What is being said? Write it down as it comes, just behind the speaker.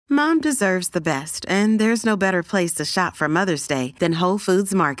Mom deserves the best, and there's no better place to shop for Mother's Day than Whole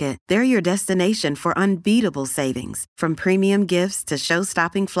Foods Market. They're your destination for unbeatable savings, from premium gifts to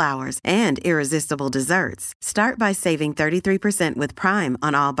show-stopping flowers and irresistible desserts. Start by saving 33% with Prime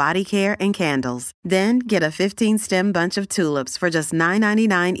on all body care and candles. Then get a 15-stem bunch of tulips for just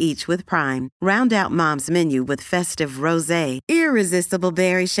 $9.99 each with Prime. Round out Mom's menu with festive rosé, irresistible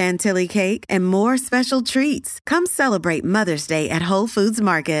berry chantilly cake, and more special treats. Come celebrate Mother's Day at Whole Foods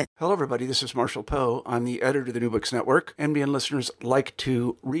Market. Hello, everybody. This is Marshall Poe. I'm the editor of the New Books Network. NBN listeners like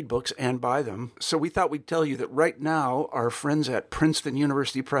to read books and buy them. So we thought we'd tell you that right now, our friends at Princeton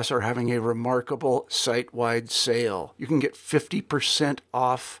University Press are having a remarkable site-wide sale. You can get 50%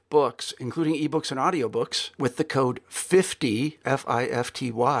 off books, including ebooks and audiobooks, with the code 50,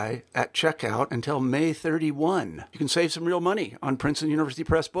 F-I-F-T-Y, at checkout until May 31. You can save some real money on Princeton University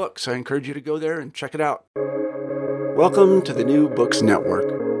Press books. I encourage you to go there and check it out. Welcome to the New Books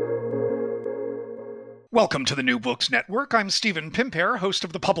Network. Welcome to the New Books Network. I'm Stephen Pimpare, host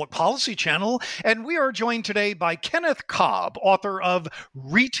of the Public Policy Channel, and we are joined today by Kenneth Cobb, author of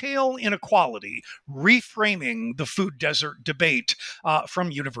Retail Inequality, Reframing the Food Desert Debate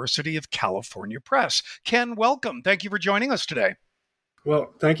from University of California Press. Ken, welcome. Thank you for joining us today.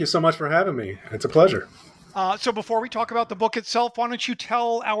 Well, thank you so much for having me. It's a pleasure. So before we talk about the book itself, why don't you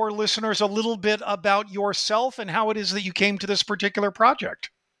tell our listeners a little bit about yourself and how it is that you came to this particular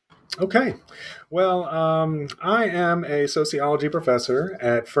project? Okay. Well, I am a sociology professor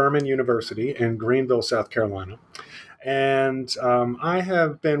at Furman University in Greenville, South Carolina. And I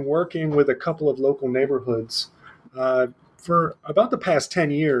have been working with a couple of local neighborhoods for about the past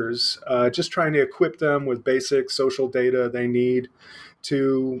 10 years, just trying to equip them with basic social data they need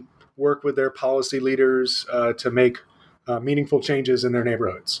to work with their policy leaders to make meaningful changes in their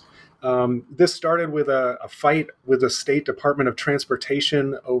neighborhoods. This started with a fight with the State Department of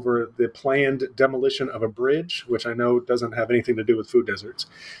Transportation over the planned demolition of a bridge, which I know doesn't have anything to do with food deserts.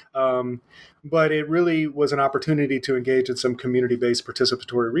 But it really was an opportunity to engage in some community-based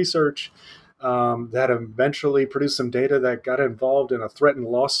participatory research that eventually produced some data that got involved in a threatened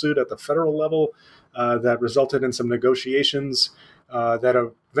lawsuit at the federal level that resulted in some negotiations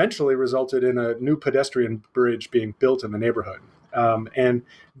that eventually resulted in a new pedestrian bridge being built in the neighborhood. And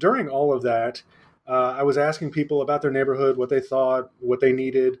during all of that, I was asking people about their neighborhood, what they thought, what they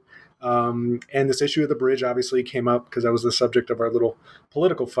needed. And this issue of the bridge obviously came up because that was the subject of our little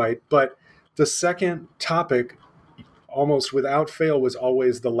political fight. But the second topic, almost without fail, was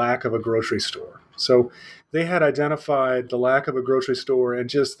always the lack of a grocery store. So they had identified the lack of a grocery store and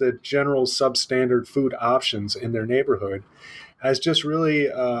just the general substandard food options in their neighborhood as just really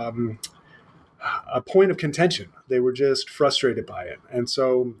a point of contention. They were just frustrated by it. And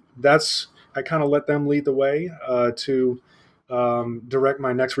so I kind of let them lead the way to direct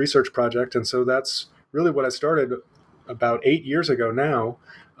my next research project. And so that's really what I started about 8 years ago now,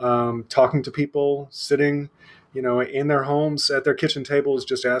 talking to people, sitting, in their homes at their kitchen tables,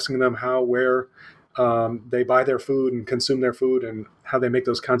 just asking them how, where they buy their food and consume their food and how they make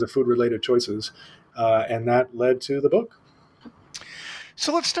those kinds of food-related choices. And that led to the book.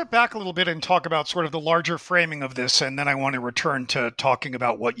 So let's step back a little bit and talk about sort of the larger framing of this, and then I want to return to talking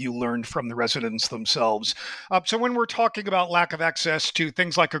about what you learned from the residents themselves. So when we're talking about lack of access to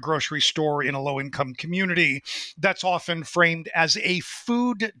things like a grocery store in a low-income community, that's often framed as a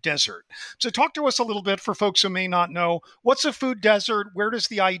food desert. So talk to us a little bit, for folks who may not know, what's a food desert? Where does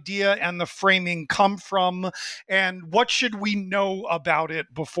the idea and the framing come from? And what should we know about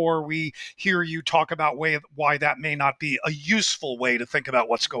it before we hear you talk about why that may not be a useful way to think about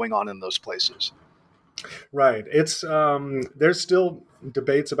what's going on in those places? Right. It's there's still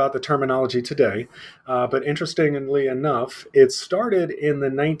debates about the terminology today, but interestingly enough, it started in the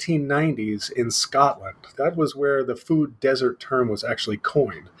 1990s in Scotland. That was where the food desert term was actually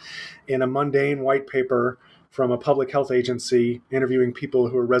coined in a mundane white paper from a public health agency interviewing people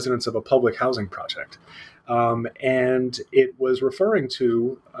who are residents of a public housing project. And it was referring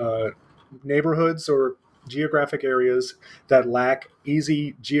to neighborhoods or geographic areas that lack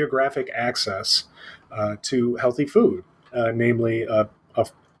easy geographic access to healthy food, namely a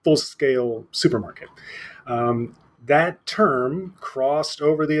full-scale supermarket. That term crossed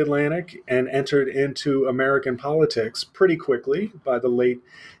over the Atlantic and entered into American politics pretty quickly. By the late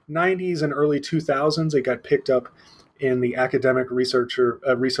 90s and early 2000s, it got picked up in the academic research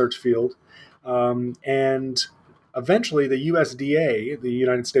field. And eventually, the USDA, the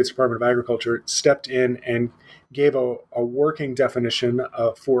United States Department of Agriculture, stepped in and gave a working definition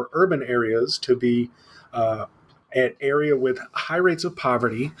for urban areas to be an area with high rates of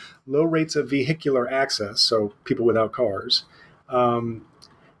poverty, low rates of vehicular access, so people without cars,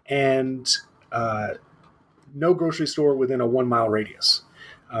 and no grocery store within a 1 mile radius.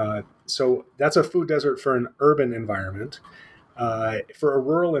 So that's a food desert for an urban environment. For a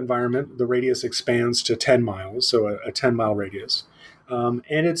rural environment, the radius expands to 10 miles, so a 10-mile radius. And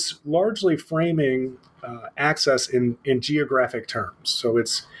it's largely framing access in geographic terms. So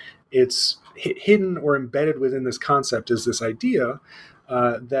it's hidden or embedded within this concept is this idea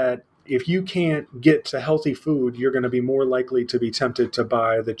that if you can't get to healthy food, you're going to be more likely to be tempted to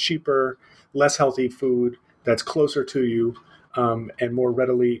buy the cheaper, less healthy food that's closer to you and more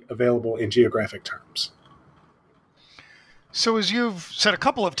readily available in geographic terms. So as you've said a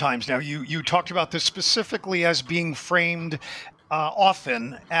couple of times now, you talked about this specifically as being framed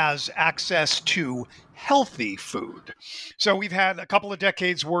often as access to healthy food. So we've had a couple of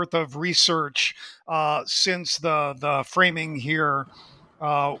decades worth of research since the framing here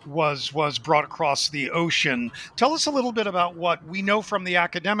was brought across the ocean. Tell us a little bit about what we know from the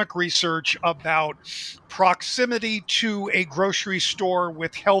academic research about proximity to a grocery store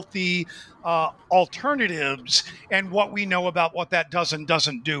with healthy alternatives, and what we know about what that does and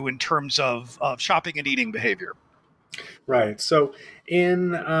doesn't do in terms of shopping and eating behavior. Right. So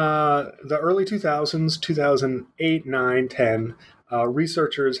in the early 2000s, 2008, 9, 10,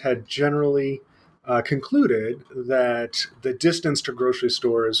 researchers had generally concluded that the distance to grocery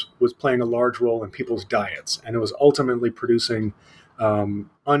stores was playing a large role in people's diets, and it was ultimately producing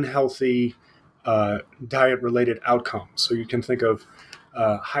unhealthy diet-related outcomes. So you can think of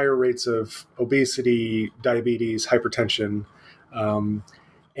higher rates of obesity, diabetes, hypertension,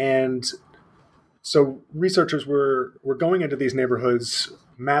 and so researchers were going into these neighborhoods,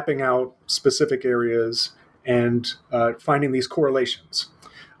 mapping out specific areas, and finding these correlations.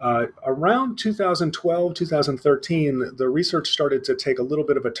 Around 2012, 2013, the research started to take a little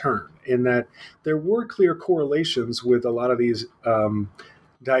bit of a turn in that there were clear correlations with a lot of these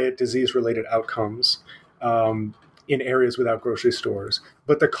diet disease-related outcomes in areas without grocery stores.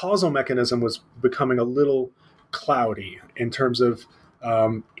 But the causal mechanism was becoming a little cloudy in terms of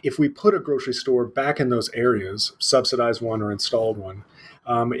if we put a grocery store back in those areas, subsidized one or installed one,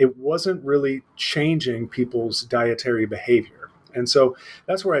 it wasn't really changing people's dietary behavior. And so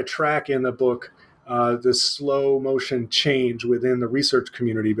that's where I track in the book the slow motion change within the research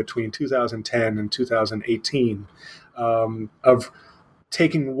community between 2010 and 2018 of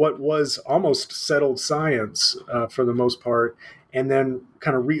taking what was almost settled science for the most part, and then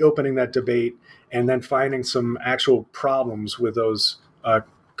kind of reopening that debate and then finding some actual problems with those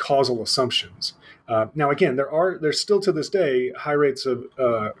causal assumptions. Now, again, there's still to this day high rates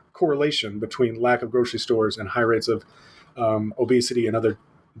of correlation between lack of grocery stores and high rates of obesity and other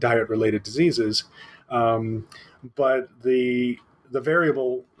diet-related diseases. But the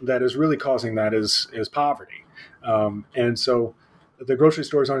variable that is really causing that is poverty. And so the grocery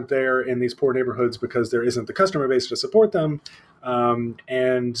stores aren't there in these poor neighborhoods because there isn't the customer base to support them.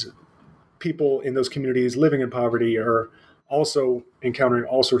 And people in those communities living in poverty are also encountering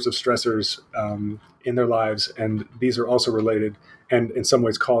all sorts of stressors in their lives. And these are also related and in some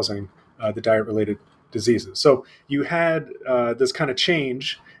ways causing the diet-related diseases. So you had this kind of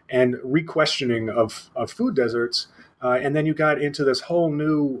change and re-questioning of food deserts, and then you got into this whole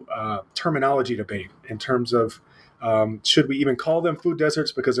new terminology debate in terms of should we even call them food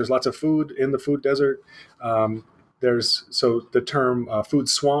deserts because there's lots of food in the food desert. So the term food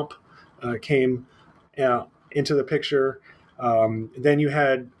swamp came into the picture. Then you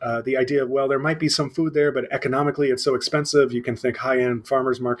had the idea of, well, there might be some food there, but economically it's so expensive. You can think high-end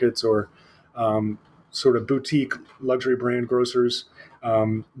farmers markets or sort of boutique luxury brand grocers.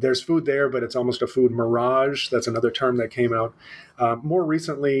 There's food there, but it's almost a food mirage. That's another term that came out. More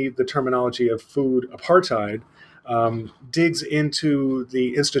recently, the terminology of food apartheid digs into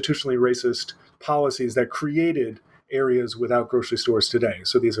the institutionally racist policies that created areas without grocery stores today.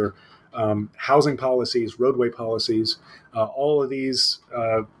 So these are housing policies, roadway policies, all of these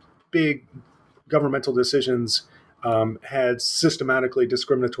big governmental decisions had systematically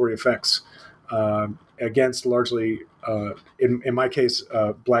discriminatory effects against largely, in my case,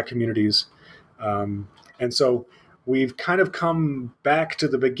 Black communities. And so we've kind of come back to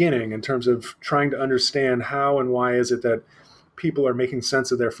the beginning in terms of trying to understand how and why is it that people are making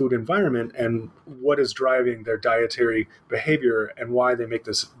sense of their food environment and what is driving their dietary behavior and why they make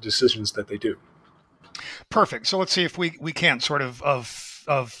the decisions that they do. Perfect. So let's see if we can sort of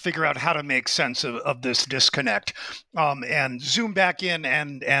figure out how to make sense of this disconnect, and zoom back in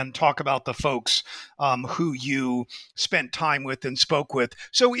and talk about the folks who you spent time with and spoke with.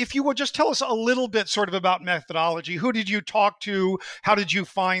 So if you would just tell us a little bit sort of about methodology. Who did you talk to? How did you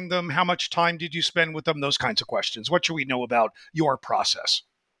find them? How much time did you spend with them? Those kinds of questions. What should we know about your process?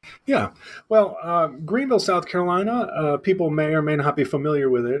 Yeah. Well, Greenville, South Carolina, people may or may not be familiar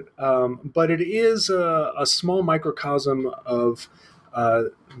with it, but it is a small microcosm of uh,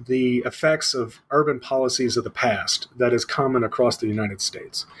 the effects of urban policies of the past that is common across the United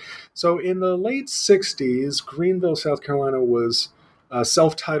States. So in the late 60s, Greenville, South Carolina was a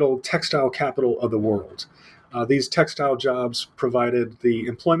self titled textile capital of the world. These textile jobs provided the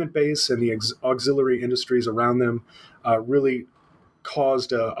employment base and the auxiliary industries around them really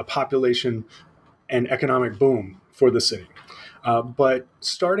caused a population and economic boom for the city. But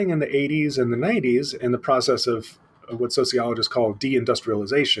starting in the 80s and the 90s, in the process of what sociologists call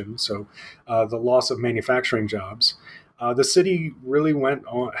deindustrialization, so the loss of manufacturing jobs, the city really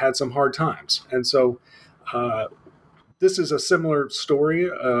had some hard times. And so this is a similar story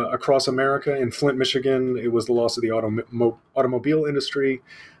across America. In Flint, Michigan, it was the loss of the automobile industry.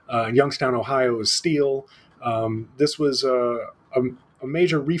 In Youngstown, Ohio, it was steel. This was a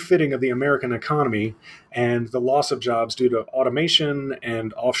major refitting of the American economy and the loss of jobs due to automation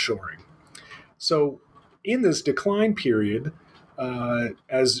and offshoring. So, in this decline period,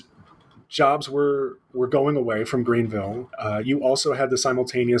 as jobs were going away from Greenville, you also had the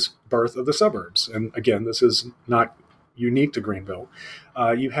simultaneous birth of the suburbs. And again, this is not unique to Greenville.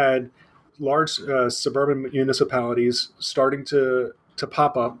 You had large suburban municipalities starting to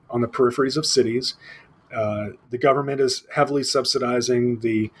pop up on the peripheries of cities. The government is heavily subsidizing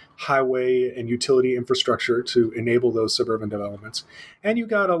the highway and utility infrastructure to enable those suburban developments. And you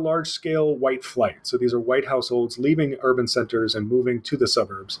got a large scale white flight. So these are white households leaving urban centers and moving to the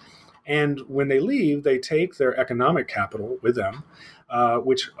suburbs. And when they leave, they take their economic capital with them,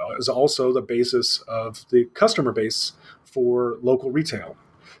 which is also the basis of the customer base for local retail.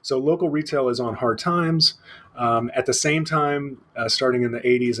 So local retail is on hard times. At the same time, starting in the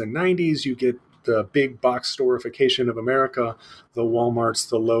 80s and 90s, you get the big box storification of America, the Walmarts,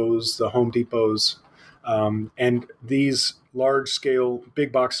 the Lowe's, the Home Depots. And these large-scale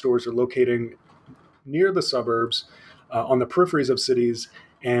big box stores are locating near the suburbs, on the peripheries of cities.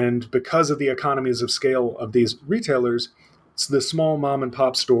 And because of the economies of scale of these retailers, the small mom and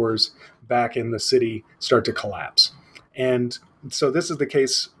pop stores back in the city start to collapse. And so this is the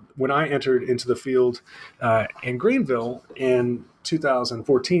case when I entered into the field in Greenville in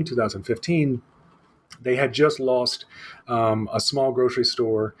 2014, 2015. They had just lost a small grocery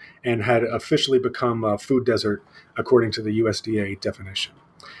store and had officially become a food desert, according to the USDA definition.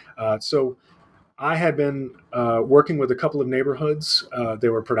 So I had been working with a couple of neighborhoods. They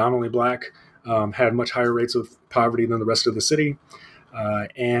were predominantly black, had much higher rates of poverty than the rest of the city.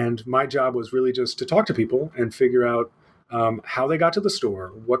 And my job was really just to talk to people and figure out how they got to the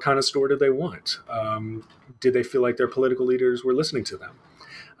store. What kind of store did they want? Did they feel like their political leaders were listening to them?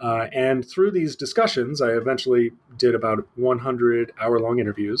 And through these discussions, I eventually did about 100 hour-long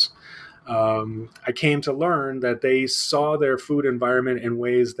interviews. I came to learn that they saw their food environment in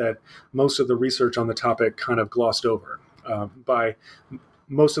ways that most of the research on the topic kind of glossed over. By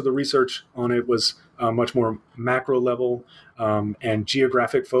most of the research on it was much more macro level and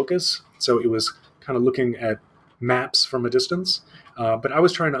geographic focus. So it was kind of looking at maps from a distance. But I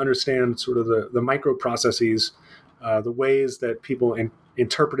was trying to understand sort of the micro processes, the ways that people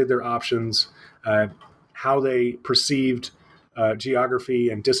interpreted their options, how they perceived geography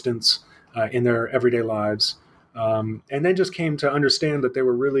and distance in their everyday lives. And then just came to understand that they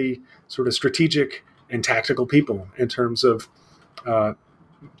were really sort of strategic and tactical people in terms of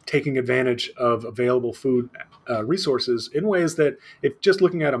taking advantage of available food resources in ways that, if just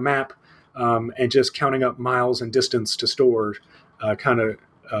looking at a map and just counting up miles and distance to store, kind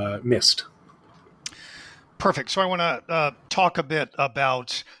of missed. Perfect. So I want to talk a bit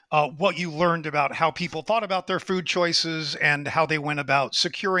about what you learned about how people thought about their food choices and how they went about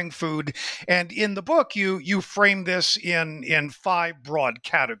securing food. And in the book, you frame this in 5 broad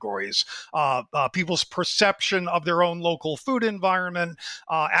categories: people's perception of their own local food environment,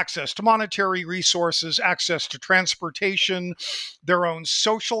 access to monetary resources, access to transportation, their own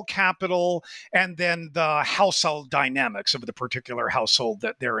social capital, and then the household dynamics of the particular household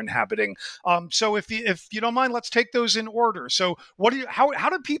that they're inhabiting. So if you don't mind, let's take those in order. So how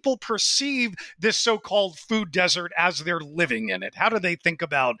do people perceive this so-called food desert as they're living in it? How do they think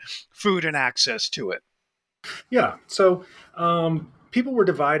about food and access to it? Yeah. So people were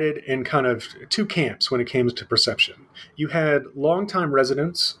divided in kind of 2 camps when it came to perception. You had longtime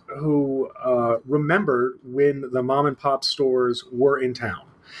residents who remembered when the mom and pop stores were in town.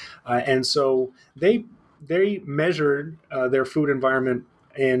 And so they measured their food environment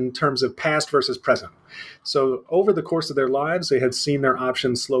in terms of past versus present. So over the course of their lives, they had seen their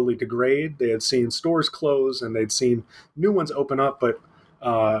options slowly degrade. They had seen stores close and they'd seen new ones open up, but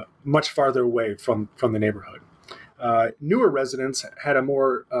much farther away from the neighborhood. Newer residents had a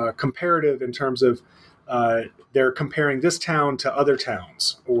more comparative in terms of they're comparing this town to other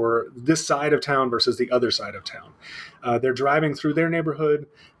towns, or this side of town versus the other side of town. They're driving through their neighborhood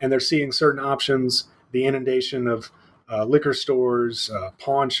and they're seeing certain options, the inundation of liquor stores,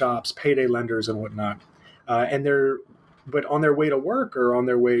 pawn shops, payday lenders, and whatnot. But on their way to work or on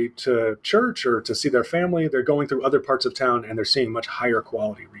their way to church or to see their family, they're going through other parts of town and they're seeing much higher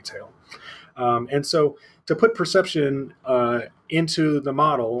quality retail. And so to put perception into the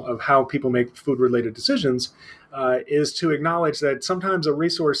model of how people make food-related decisions is to acknowledge that sometimes a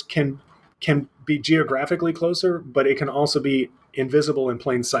resource can be geographically closer, but it can also be invisible in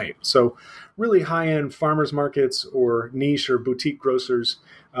plain sight. So really high-end farmers markets or niche or boutique grocers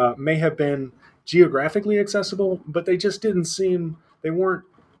may have been geographically accessible, but they just didn't seem,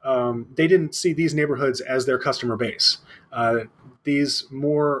 they didn't see these neighborhoods as their customer base.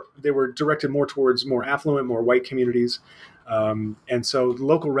 They were directed more towards more affluent, more white communities. And so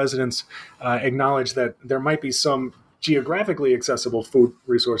local residents acknowledged that there might be some geographically accessible food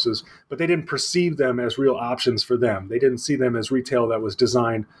resources, but they didn't perceive them as real options for them. They didn't see them as retail that was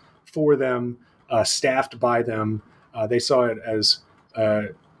designed for them, staffed by them. They saw it as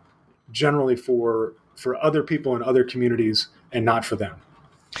generally for other people in other communities and not for them.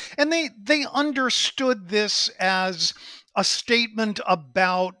 And they understood this as a statement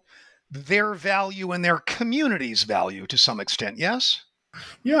about their value and their community's value to some extent, yes?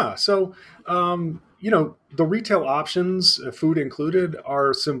 Yeah. So, the retail options, food included,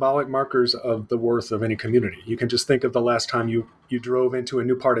 are symbolic markers of the worth of any community. You can just think of the last time you drove into a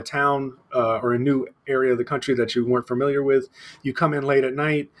new part of town or a new area of the country that you weren't familiar with. You come in late at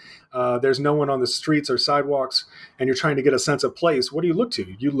night. There's no one on the streets or sidewalks, and you're trying to get a sense of place. What do you look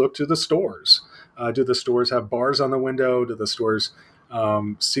to? You look to the stores. Do the stores have bars on the window? Do the stores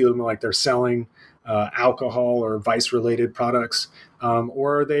seem like they're selling alcohol or vice-related products?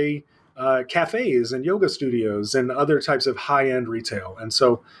 Or are they cafes and yoga studios and other types of high-end retail? And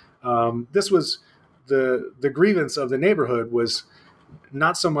so this was the grievance of the neighborhood was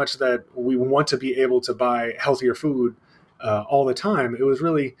not so much that we want to be able to buy healthier food all the time. It was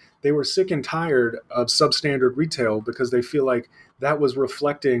really they were sick and tired of substandard retail because they feel like that was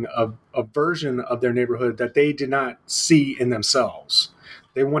reflecting a version of their neighborhood that they did not see in themselves.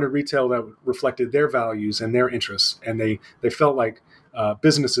 They wanted retail that reflected their values and their interests, and they felt like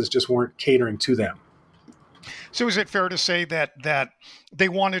businesses just weren't catering to them. So is it fair to say that they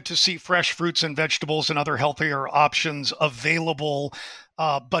wanted to see fresh fruits and vegetables and other healthier options available,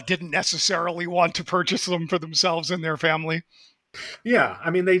 but didn't necessarily want to purchase them for themselves and their family? Yeah, I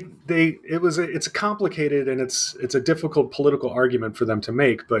mean, it's complicated and it's a difficult political argument for them to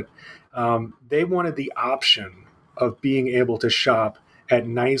make, but they wanted the option of being able to shop at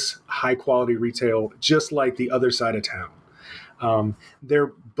nice, high quality retail, just like the other side of town. Their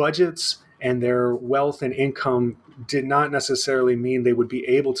budgets and their wealth and income did not necessarily mean they would be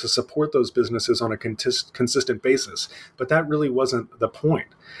able to support those businesses on a consistent basis, but that really wasn't the point.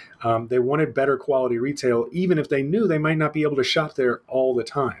 They wanted better quality retail, even if they knew they might not be able to shop there all the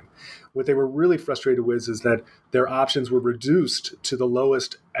time. What they were really frustrated with is that their options were reduced to the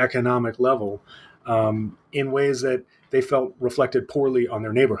lowest economic level in ways that they felt reflected poorly on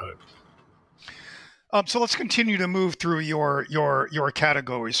their neighborhood. So let's continue to move through your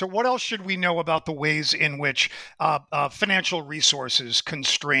categories. So what else should we know about the ways in which financial resources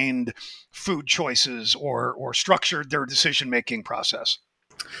constrained food choices or structured their decision-making process?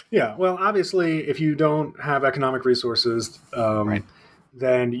 Yeah, well, obviously, if you don't have economic resources, Right.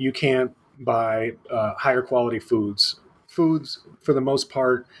 then you can't buy higher quality foods. Foods, for the most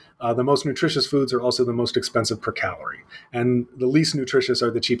part, the most nutritious foods are also the most expensive per calorie, and the least nutritious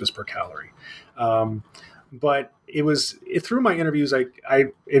are the cheapest per calorie. But through my interviews, I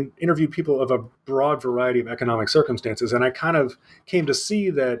interviewed people of a broad variety of economic circumstances, and I kind of came to see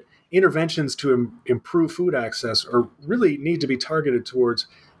that interventions to improve food access really need to be targeted towards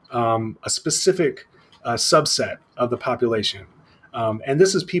a specific subset of the population. And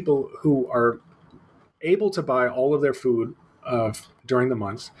this is people who are able to buy all of their food during the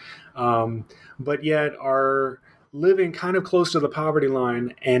month, but yet are living kind of close to the poverty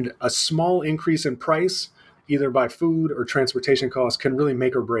line, and a small increase in price, either by food or transportation costs, can really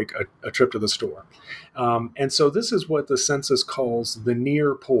make or break a trip to the store. And so this is what the census calls the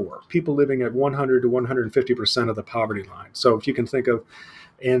near poor, people living at 100 to 150% of the poverty line. So if you can think of,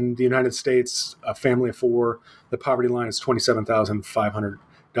 in the United States, a family of four, the poverty line is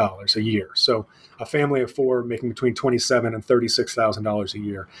 $27,500 a year. So a family of four making between $27,000 and $36,000 a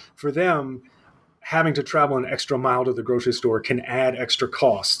year. For them, having to travel an extra mile to the grocery store can add extra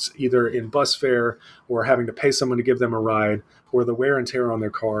costs, either in bus fare or having to pay someone to give them a ride or the wear and tear on their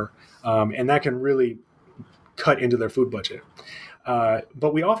car. And that can really cut into their food budget.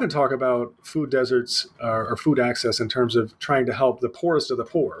 But we often talk about food deserts or food access in terms of trying to help the poorest of the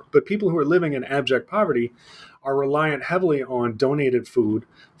poor. But people who are living in abject poverty are reliant heavily on donated food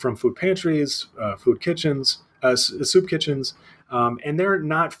from food pantries, food kitchens, soup kitchens, and they're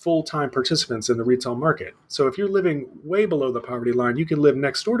not full-time participants in the retail market. So if you're living way below the poverty line, you can live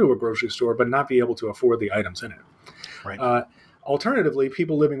next door to a grocery store but not be able to afford the items in it. Right. Alternatively,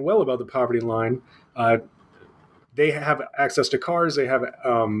 people living well above the poverty line, they have access to cars.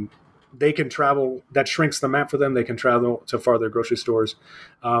 They can travel. That shrinks the map for them. They can travel to farther grocery stores.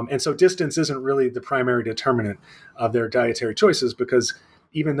 And so distance isn't really the primary determinant of their dietary choices, because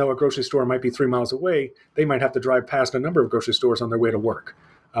even though a grocery store might be 3 miles away, they might have to drive past a number of grocery stores on their way to work.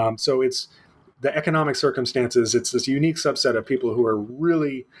 So it's the economic circumstances. It's this unique subset of people who are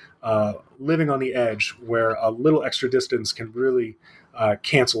really living on the edge, where a little extra distance can really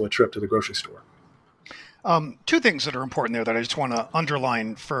cancel a trip to the grocery store. Two things that are important there that I just want to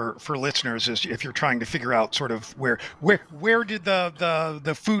underline for listeners is, if you're trying to figure out sort of where did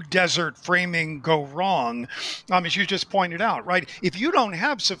the food desert framing go wrong, as you just pointed out, right? If you don't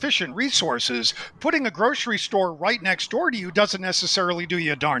have sufficient resources, putting a grocery store right next door to you doesn't necessarily do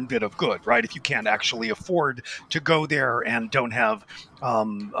you a darn bit of good, right? If you can't actually afford to go there and don't have I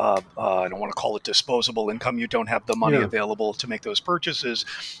don't want to call it disposable income. You don't have the money available to make those purchases.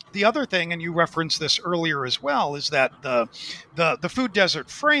 The other thing, and you referenced this earlier as well, is that the food desert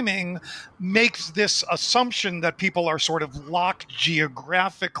framing makes this assumption that people are sort of locked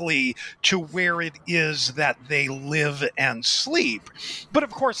geographically to where it is that they live and sleep. But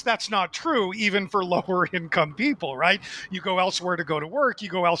of course, that's not true even for lower income people, right? You go elsewhere to go to work, you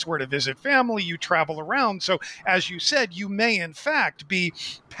go elsewhere to visit family, you travel around. So as you said, you may in fact be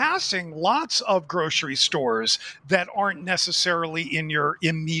passing lots of grocery stores that aren't necessarily in your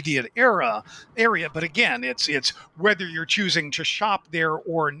immediate area. But again, it's whether you're choosing to shop there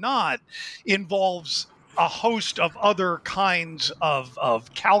or not involves a host of other kinds of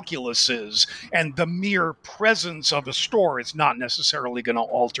calculuses, and the mere presence of a store is not necessarily going to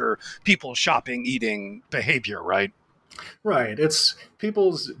alter people's shopping, eating behavior, right? Right. It's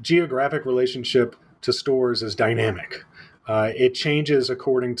people's geographic relationship to stores is dynamic. It changes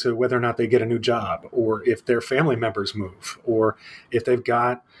according to whether or not they get a new job, or if their family members move, or if they've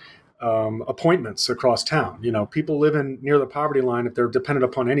got appointments across town. You know, people living near the poverty line, if they're dependent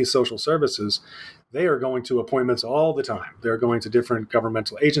upon any social services, they are going to appointments all the time. They're going to different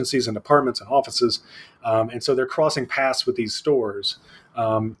governmental agencies and departments and offices. And so they're crossing paths with these stores.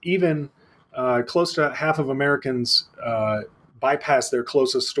 Even close to half of Americans bypass their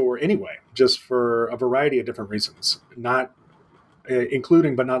closest store anyway, just for a variety of different reasons, not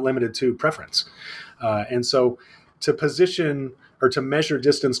including but not limited to preference. And so to position or to measure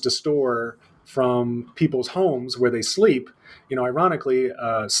distance to store from people's homes where they sleep, you know, ironically,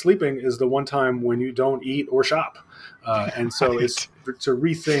 sleeping is the one time when you don't eat or shop. And so right. It's to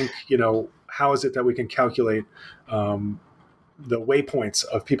rethink, you know, how is it that we can calculate the waypoints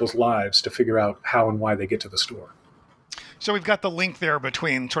of people's lives to figure out how and why they get to the store. So we've got the link there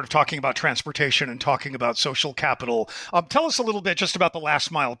between sort of talking about transportation and talking about social capital. Tell us a little bit just about the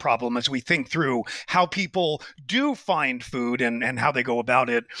last mile problem as we think through how people do find food and how they go about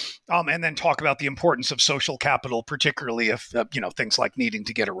it, and then talk about the importance of social capital, particularly if, things like needing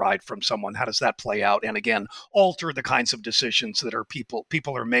to get a ride from someone. How does that play out? And again, alter the kinds of decisions that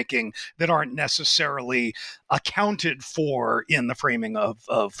people are making that aren't necessarily accounted for in the framing of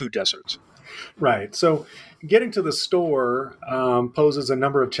food deserts. Right. So getting to the store poses a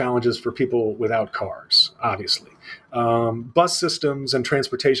number of challenges for people without cars, obviously. Bus systems and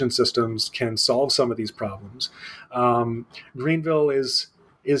transportation systems can solve some of these problems. Greenville is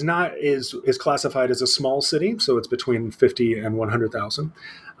classified as a small city, so it's between 50 and 100,000.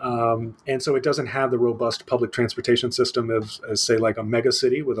 And so it doesn't have the robust public transportation system as say, like a mega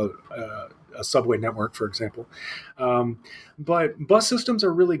city with a subway network, for example. But bus systems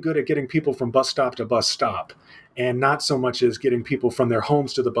are really good at getting people from bus stop to bus stop, and not so much as getting people from their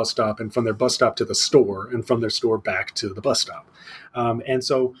homes to the bus stop and from their bus stop to the store and from their store back to the bus stop. And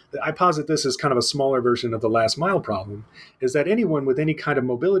so I posit this as kind of a smaller version of the last mile problem, is that anyone with any kind of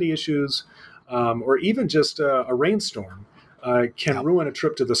mobility issues or even just a rainstorm can ruin a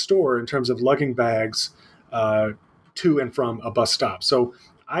trip to the store in terms of lugging bags to and from a bus stop. So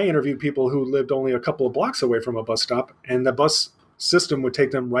I interviewed people who lived only a couple of blocks away from a bus stop, and the bus system would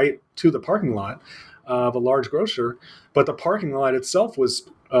take them right to the parking lot of a large grocer, but the parking lot itself was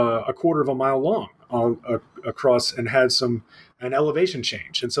a quarter of a mile long all across and had an elevation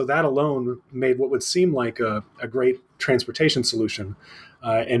change. And so that alone made what would seem like a great transportation solution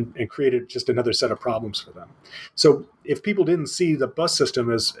and created just another set of problems for them. So if people didn't see the bus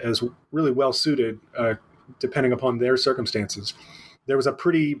system as really well suited, depending upon their circumstances, there was a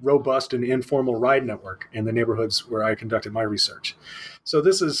pretty robust and informal ride network in the neighborhoods where I conducted my research. So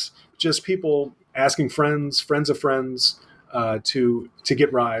this is just people asking friends of friends to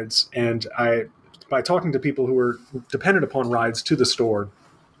get rides. And by talking to people who were dependent upon rides to the store,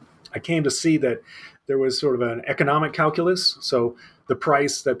 I came to see that there was sort of an economic calculus. So the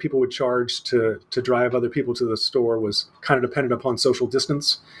price that people would charge to drive other people to the store was kind of dependent upon social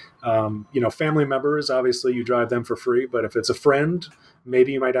distance. Family members, obviously you drive them for free, but if it's a friend,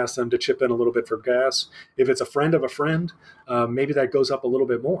 maybe you might ask them to chip in a little bit for gas. If it's a friend of a friend, maybe that goes up a little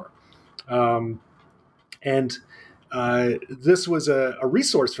bit more. This was a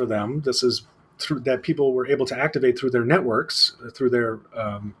resource for them. This is that people were able to activate through their networks,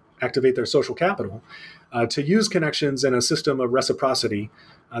 activate their social capital, to use connections in a system of reciprocity.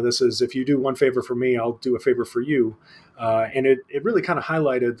 This is, if you do one favor for me, I'll do a favor for you. And it really kind of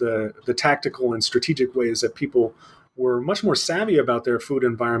highlighted the tactical and strategic ways that people were much more savvy about their food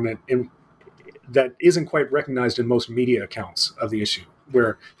environment that isn't quite recognized in most media accounts of the issue,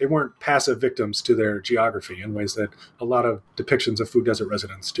 where they weren't passive victims to their geography in ways that a lot of depictions of food desert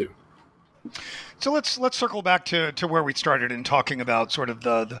residents do. So let's circle back to where we started in talking about sort of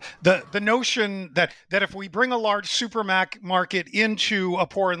the notion that if we bring a large supermarket into a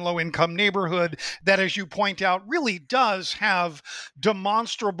poor and low income neighborhood, that, as you point out, really does have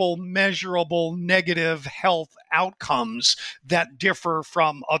demonstrable, measurable negative health outcomes that differ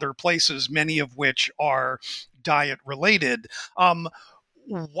from other places, many of which are diet related.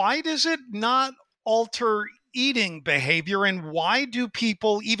 Why does it not alter eating behavior, and why do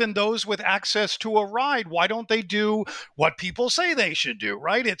people, even those with access to a ride, why don't they do what people say they should do,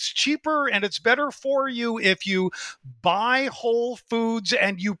 right? It's cheaper and it's better for you if you buy whole foods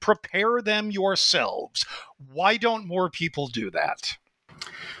and you prepare them yourselves. Why don't more people do that?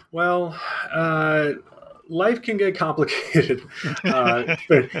 Well, life can get complicated,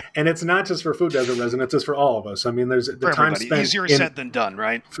 and it's not just for food desert residents; it's for all of us. I mean, there's the time spent easier said than done,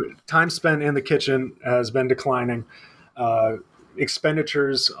 right? Time spent in the kitchen has been declining.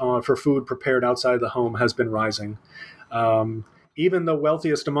 Expenditures for food prepared outside the home has been rising. Even the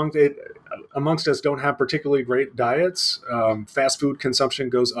wealthiest amongst us don't have particularly great diets. Fast food consumption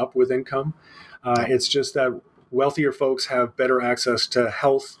goes up with income. It's just that wealthier folks have better access to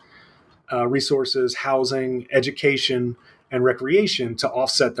health resources, housing, education, and recreation to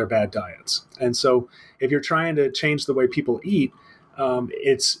offset their bad diets. And so if you're trying to change the way people eat,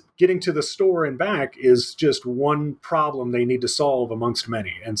 it's getting to the store and back is just one problem they need to solve amongst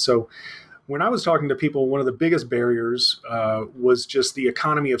many. And so when I was talking to people, one of the biggest barriers was just the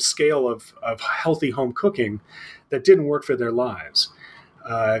economy of scale of healthy home cooking that didn't work for their lives.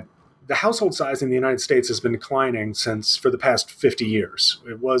 The household size in the United States has been declining for the past 50 years.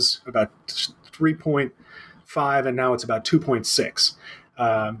 It was about 3.5, and now it's about 2.6.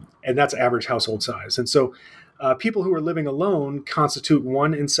 And that's average household size. And so people who are living alone constitute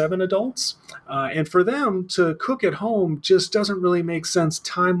 1 in 7 adults. And for them to cook at home just doesn't really make sense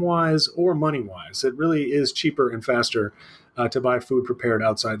time-wise or money-wise. It really is cheaper and faster to buy food prepared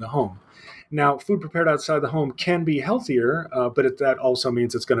outside the home. Now, food prepared outside the home can be healthier, but that also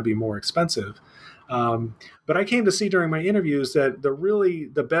means it's going to be more expensive. But I came to see during my interviews that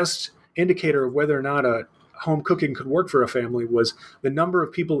the best indicator of whether or not a home cooking could work for a family was the number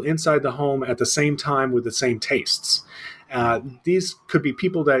of people inside the home at the same time with the same tastes. These could be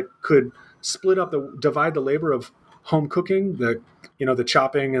people that could divide the labor of home cooking, the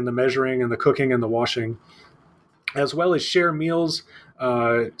chopping and the measuring and the cooking and the washing, as well as share meals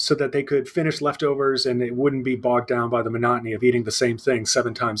so that they could finish leftovers and it wouldn't be bogged down by the monotony of eating the same thing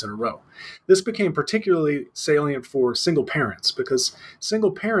 7 times in a row. This became particularly salient for single parents because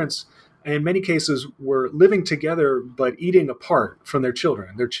single parents, in many cases, were living together but eating apart from their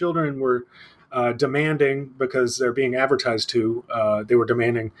children. Their children were demanding, because they're being advertised to, they were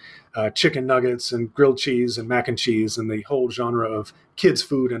demanding chicken nuggets and grilled cheese and mac and cheese and the whole genre of kids'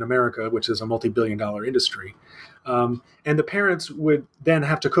 food in America, which is a multi-billion-dollar industry. And the parents would then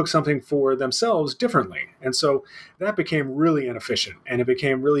have to cook something for themselves differently. And so that became really inefficient and it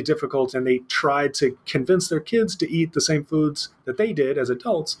became really difficult. And they tried to convince their kids to eat the same foods that they did as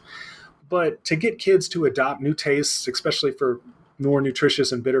adults. But to get kids to adopt new tastes, especially for more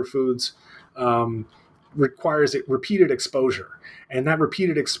nutritious and bitter foods, requires repeated exposure, and that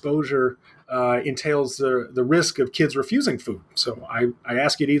repeated exposure entails the risk of kids refusing food. So I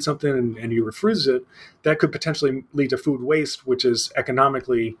ask you to eat something and you refuse it, that could potentially lead to food waste, which is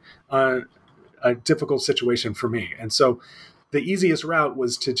economically a difficult situation for me. And so the easiest route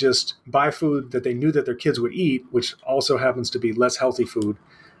was to just buy food that they knew that their kids would eat, which also happens to be less healthy food,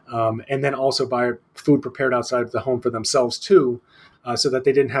 and then also buy food prepared outside of the home for themselves too, so that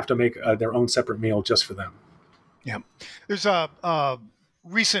they didn't have to make their own separate meal just for them. Yeah. There's a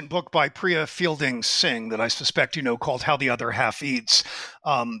recent book by Priya Fielding Singh that I suspect you know called How the Other Half Eats,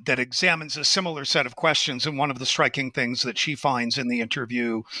 that examines a similar set of questions. And one of the striking things that she finds in the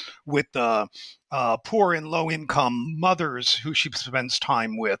interview with the poor and low-income mothers who she spends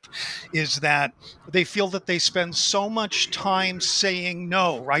time with is that they feel that they spend so much time saying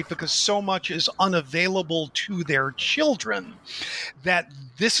no, right? Because so much is unavailable to their children that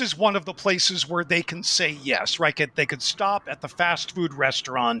this is one of the places where they can say yes, right? They could stop at the fast food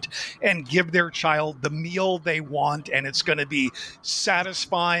restaurant and give their child the meal they want, and it's going to be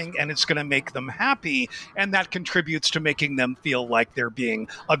satisfying and it's going to make them happy. And that contributes to making them feel like they're being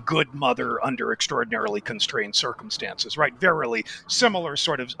a good mother under extraordinarily constrained circumstances, right? Very similar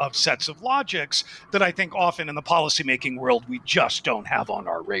sort of sets of logics that I think often in the policymaking world we just don't have on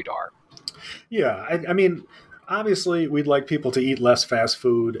our radar. Yeah, I mean, obviously we'd like people to eat less fast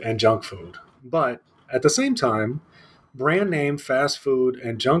food and junk food, but at the same time, brand name fast food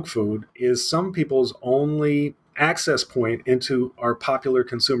and junk food is some people's only access point into our popular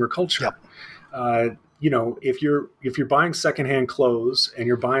consumer culture. Yep. If you're buying secondhand clothes and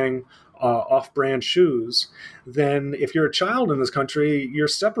you're buying off-brand shoes, then if you're a child in this country, you're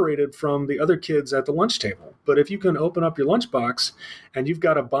separated from the other kids at the lunch table. But if you can open up your lunchbox and you've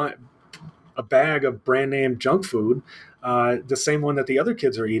got a bag of brand name junk food, the same one that the other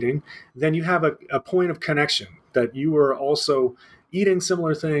kids are eating, then you have a point of connection that you are also eating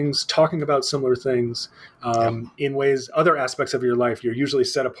similar things, talking about similar things in ways, other aspects of your life. You're usually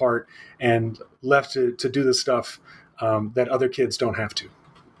set apart and left to do the stuff that other kids don't have to.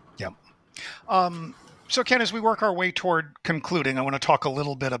 Yeah. So Ken, as we work our way toward concluding, I want to talk a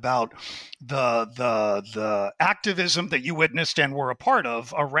little bit about the activism that you witnessed and were a part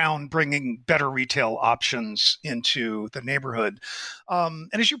of around bringing better retail options into the neighborhood. And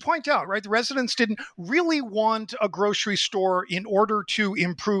as you point out, right, the residents didn't really want a grocery store in order to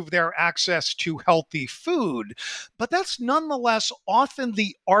improve their access to healthy food, but that's nonetheless often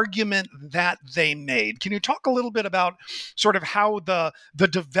the argument that they made. Can you talk a little bit about sort of how the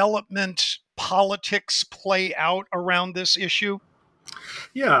development politics play out around this issue?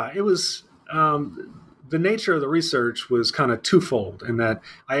 Yeah, it was the nature of the research was kind of twofold in that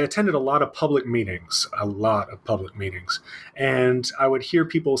I attended a lot of public meetings, and I would hear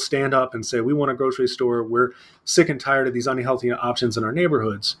people stand up and say, we want a grocery store. We're sick and tired of these unhealthy options in our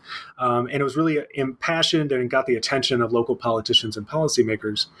neighborhoods. And it was really impassioned and got the attention of local politicians and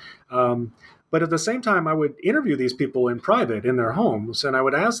policymakers. But at the same time, I would interview these people in private in their homes, and I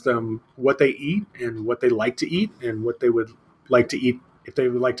would ask them what they eat and what they like to eat and what they would like to eat if they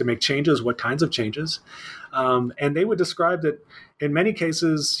would like to make changes, what kinds of changes. And they would describe that in many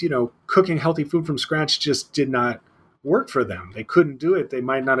cases, cooking healthy food from scratch just did not work for them. They couldn't do it. They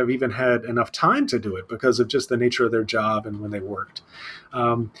might not have even had enough time to do it because of just the nature of their job and when they worked.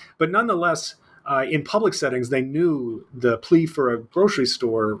 But nonetheless, in public settings, they knew the plea for a grocery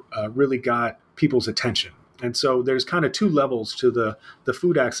store really got people's attention. And so there's kind of two levels to the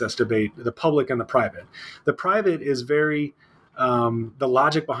food access debate, the public and the private. The private is very, the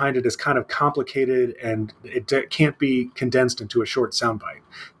logic behind it is kind of complicated and it can't be condensed into a short soundbite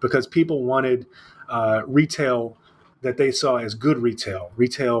because people wanted retail that they saw as good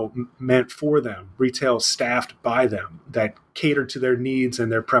retail meant for them, retail staffed by them, that catered to their needs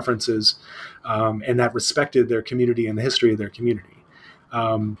and their preferences, and that respected their community and the history of their community.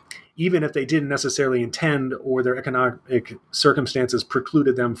 Even if they didn't necessarily intend or their economic circumstances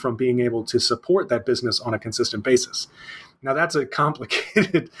precluded them from being able to support that business on a consistent basis. Now, that's a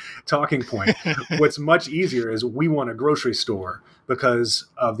complicated talking point. What's much easier is we want a grocery store because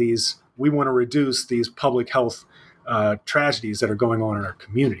of we want to reduce these public health tragedies that are going on in our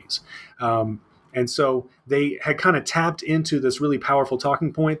communities. And so they had kind of tapped into this really powerful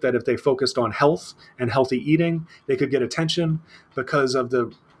talking point that if they focused on health and healthy eating, they could get attention because of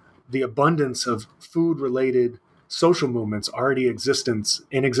the abundance of food-related social movements already in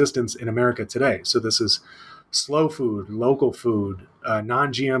existence in America today. So this is slow food, local food,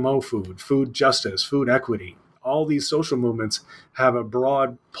 non-GMO food, food justice, food equity. All these social movements have a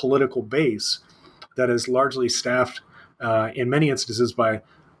broad political base that is largely staffed in many instances by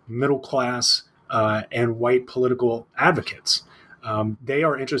middle-class and white political advocates. They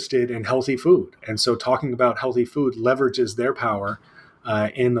are interested in healthy food. And so talking about healthy food leverages their power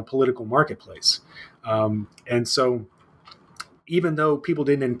in the political marketplace. And so even though people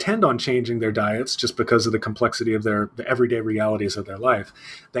didn't intend on changing their diets just because of the complexity of the everyday realities of their life,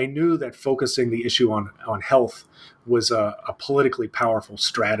 they knew that focusing the issue on health was a politically powerful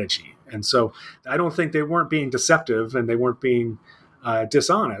strategy. And so I don't think they weren't being deceptive and they weren't being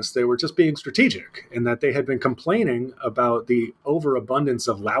dishonest. They were just being strategic in that they had been complaining about the overabundance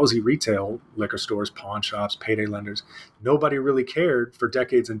of lousy retail, liquor stores, pawn shops, payday lenders. Nobody really cared for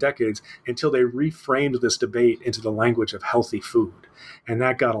decades and decades until they reframed this debate into the language of healthy food. And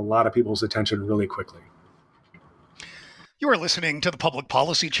that got a lot of people's attention really quickly. You are listening to the Public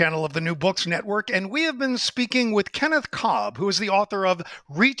Policy channel of the New Books Network, and we have been speaking with Kenneth Cobb, who is the author of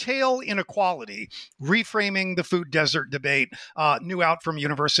Retail Inequality, Reframing the Food Desert Debate, new out from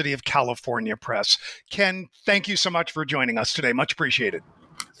University of California Press. Ken, thank you so much for joining us today. Much appreciated.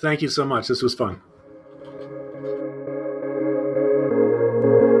 Thank you so much. This was fun.